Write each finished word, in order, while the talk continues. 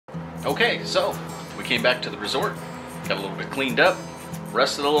Okay, so we came back to the resort, got a little bit cleaned up,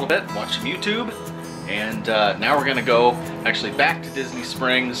 rested a little bit, watched some YouTube, and now we're gonna go actually back to Disney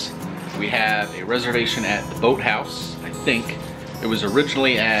Springs. We have a reservation at the Boathouse, I think. It was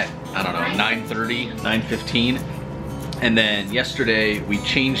originally at, I don't know, 9:30, 9:15. And then yesterday we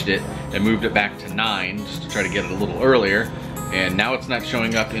changed it and moved it back to 9 just to try to get it a little earlier. And now it's not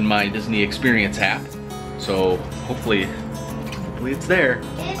showing up in my Disney Experience app. So hopefully it's there.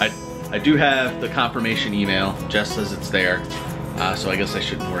 I do have the confirmation email. Jess says it's there. So I guess I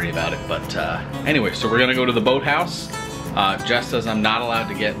shouldn't worry about it. But anyway, so we're gonna go to the Boathouse. Jess says I'm not allowed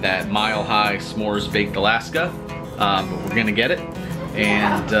to get that Mile High S'mores Baked Alaska, but we're gonna get it.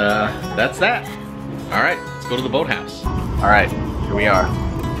 And that's that. All right, let's go to the Boathouse. All right, here we are.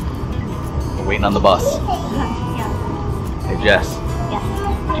 We're waiting on the bus. Yeah. Hey Jess.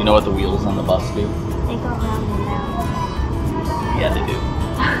 Yes. Do you know what the wheels on the bus do? They go round and round. Yeah, they do.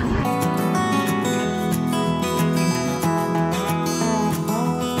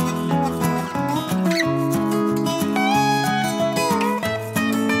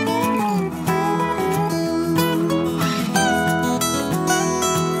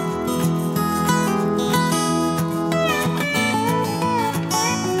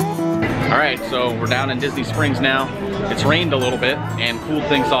 Alright, so we're down in Disney Springs now. It's rained a little bit and cooled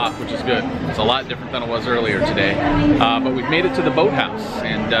things off, which is good. It's a lot different than it was earlier today. But we've made it to the Boathouse,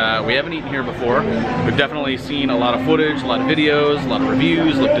 and we haven't eaten here before. We've definitely seen a lot of footage, a lot of videos, a lot of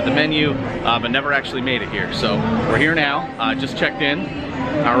reviews, looked at the menu, but never actually made it here. So we're here now, just checked in.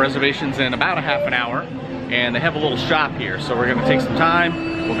 Our reservation's in about a half an hour, and they have a little shop here. So we're gonna take some time.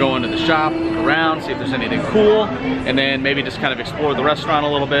 We'll go into the shop, look around, see if there's anything cool, and then maybe just kind of explore the restaurant a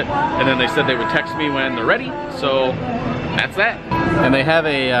little bit. And then they said they would text me when they're ready, so that's that. And they have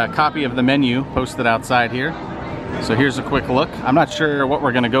a copy of the menu posted outside here. So here's a quick look. I'm not sure what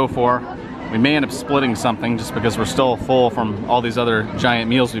we're gonna go for. We may end up splitting something just because we're still full from all these other giant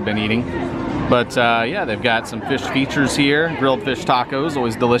meals we've been eating. But yeah, they've got some fish features here. Grilled fish tacos,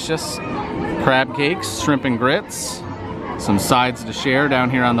 always delicious. Crab cakes, shrimp and grits. Some sides to share down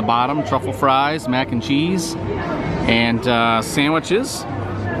here on the bottom. Truffle fries, mac and cheese, and sandwiches,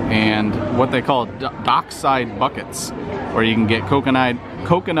 and what they call dockside buckets, where you can get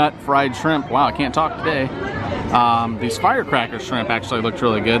coconut fried shrimp. Wow, I can't talk today. These firecracker shrimp actually looked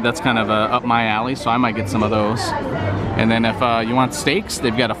really good. That's kind of up my alley, so I might get some of those. And then if you want steaks,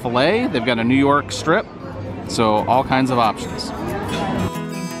 they've got a filet, they've got a New York strip, so all kinds of options.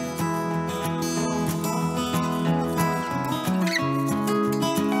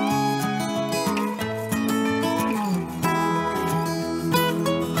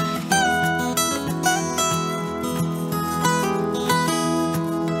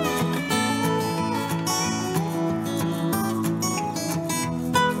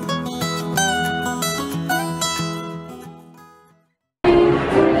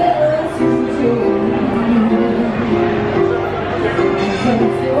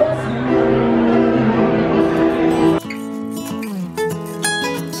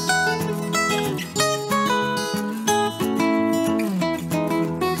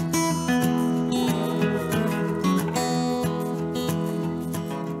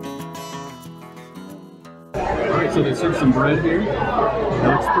 So they serve some bread here. It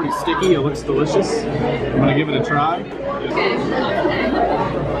looks pretty sticky, it looks delicious. I'm gonna give it a try.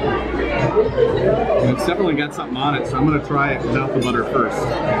 And it's definitely got something on it, so I'm gonna try it without the butter first.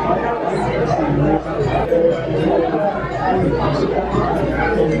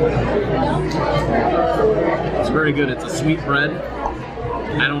 It's very good, it's a sweet bread.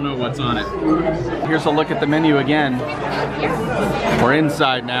 I don't know what's on it. Here's a look at the menu again. We're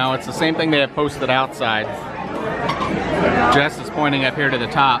inside now. It's the same thing they have posted outside. Jess is pointing up here to the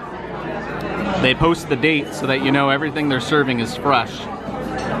top. They post the date so that you know everything they're serving is fresh.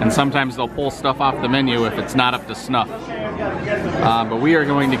 And sometimes they'll pull stuff off the menu if it's not up to snuff. But we are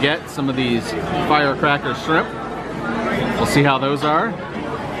going to get some of these firecracker shrimp. We'll see how those are.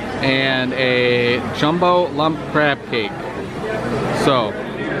 And a jumbo lump crab cake. So,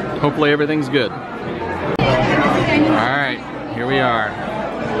 hopefully everything's good. Alright, here we are.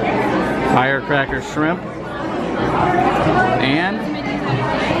 Firecracker shrimp. And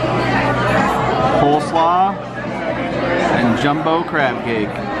coleslaw and jumbo crab cake.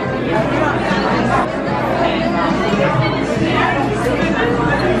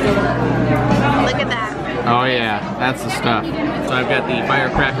 Look at that. Oh yeah, that's the stuff. So I've got the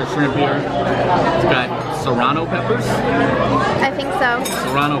firecracker shrimp here. It's got serrano peppers. I think so.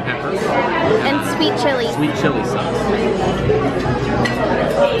 Serrano peppers. And sweet chili. Sweet chili sauce.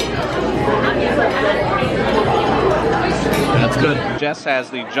 That's good. Jess has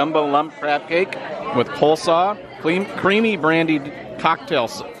the jumbo lump crab cake with coleslaw, creamy brandied cocktail.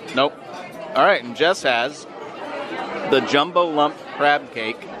 Nope. All right, and Jess has the jumbo lump crab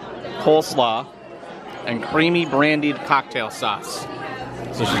cake, coleslaw, and creamy brandied cocktail sauce.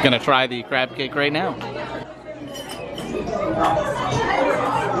 So she's gonna try the crab cake right now.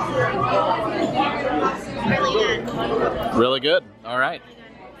 Really good. Really good. All right.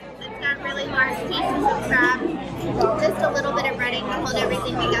 It's got really large pieces of crab, just a little bit of breading to hold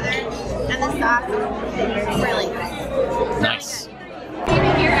everything together, and the sauce is really good. Nice.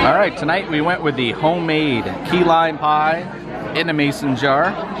 All right, tonight we went with the homemade key lime pie in a mason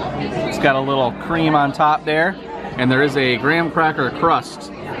jar. It's got a little cream on top there, and there is a graham cracker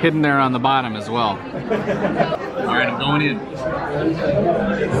crust hidden there on the bottom as well. All right, I'm going in.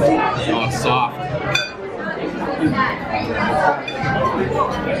 Oh, it's soft.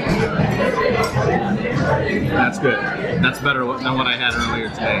 That's good. That's better than what I had earlier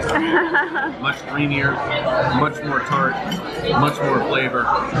today. Much creamier, much more tart, much more flavor.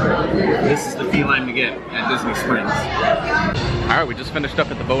 This is the key lime to get at Disney Springs. All right, we just finished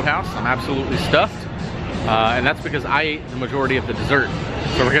up at the Boathouse. I'm absolutely stuffed. And that's because I ate the majority of the dessert.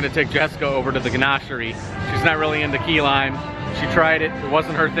 So we're gonna take Jessica over to the ganachery. She's not really into key lime. She tried it, it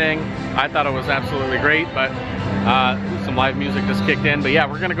wasn't her thing. I thought it was absolutely great, but some live music just kicked in. But yeah,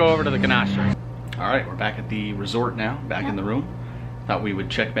 we're gonna go over to the ganachery. All right, we're back at the resort now, back in the room. Thought we would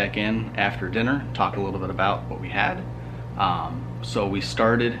check back in after dinner, talk a little bit about what we had. So we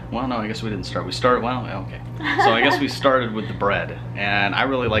started, well, no, I guess we didn't start. Well, okay. So I guess we started with the bread, and I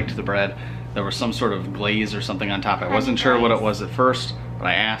really liked the bread. There was some sort of glaze or something on top. I wasn't sure what it was at first, but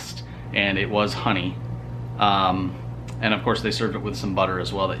I asked, and it was honey. And of course they served it with some butter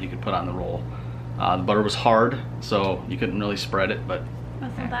as well that you could put on the roll. The butter was hard, so you couldn't really spread it, but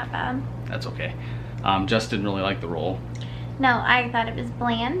Wasn't that bad. That's okay. Jess didn't really like the roll. No, I thought it was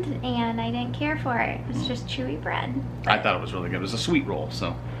bland, and I didn't care for it. It was just chewy bread. I thought it was really good. It was a sweet roll,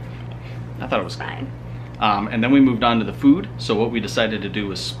 so I thought it was fine. Good. And then we moved on to the food. So what we decided to do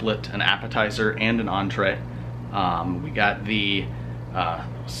was split an appetizer and an entree. We got the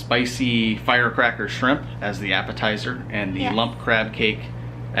spicy firecracker shrimp as the appetizer and the lump crab cake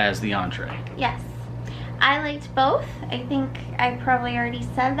as the entree. Yes. I liked both. I think I probably already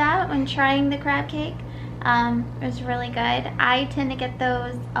said that when trying the crab cake. It was really good. I tend to get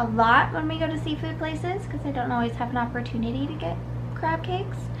those a lot when we go to seafood places because I don't always have an opportunity to get crab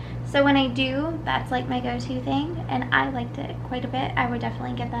cakes. So when I do, that's like my go-to thing, and I liked it quite a bit. I would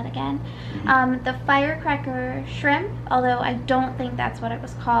definitely get that again. The firecracker shrimp, although I don't think that's what it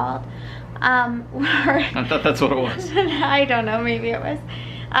was called. I thought that's what it was. I don't know, maybe it was.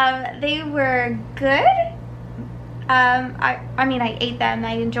 They were good. I mean, I ate them.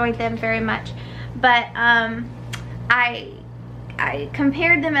 I enjoyed them very much. But I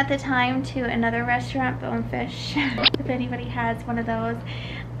compared them at the time to another restaurant, Bonefish, if anybody has one of those,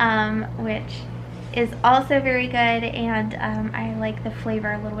 which is also very good, and I like the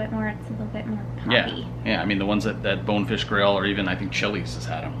flavor a little bit more. It's a little bit more poppy. Yeah. I mean, the ones that Bonefish Grill, or even I think Chili's has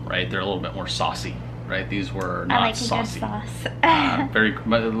had them, right? They're a little bit more saucy, right? These were not I like saucy. A good sauce.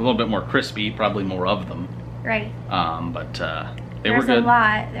 A little bit more crispy, probably more of them. Right. But they There were was good.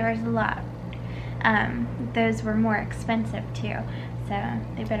 There was a lot. Those were more expensive too, so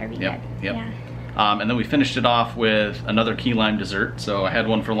they better be good. Yep. Yeah. And then we finished it off with another key lime dessert. So I had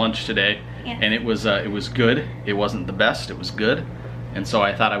one for lunch today, and it was good. It wasn't the best, it was good. And so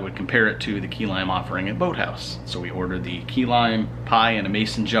I thought I would compare it to the key lime offering at Boathouse. So we ordered the key lime pie in a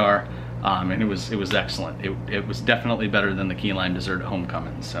mason jar, and it was excellent. It was definitely better than the key lime dessert at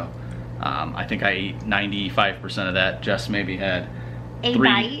Homecoming. So I think I ate 95% of that. Jess maybe had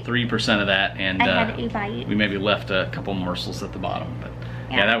 3% of that, and I had a bite. we maybe left a couple morsels at the bottom, but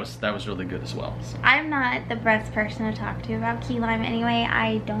yeah, that was really good as well. So. I'm not the best person to talk to about key lime anyway.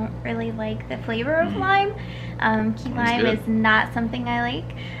 I don't really like the flavor of lime. Key lime is not something I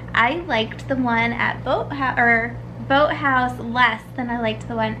like. I liked the one at Boathouse less than I liked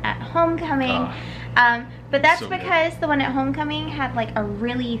the one at Homecoming. But that's so because the one at Homecoming had like a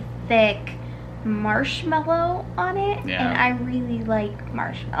really thick marshmallow on it, and I really like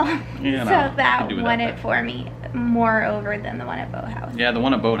marshmallow. So that won it for me more over than the one at Boathouse. Yeah, the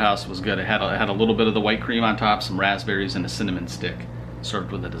one at Boathouse was good. It had a little bit of the white cream on top, some raspberries, and a cinnamon stick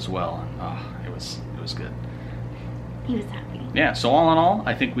served with it as well. And, it was good. He was happy. Yeah. So all in all,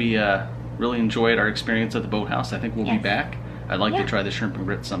 I think we really enjoyed our experience at the Boathouse. I think we'll be back. I'd like to try the shrimp and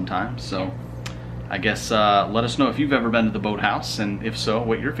grits sometime. So I guess let us know if you've ever been to the Boathouse, and if so,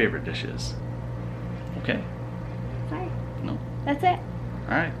 what your favorite dish is. Okay. Sorry. No. That's it.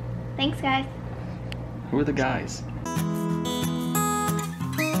 All right. Thanks, guys. Who are the guys?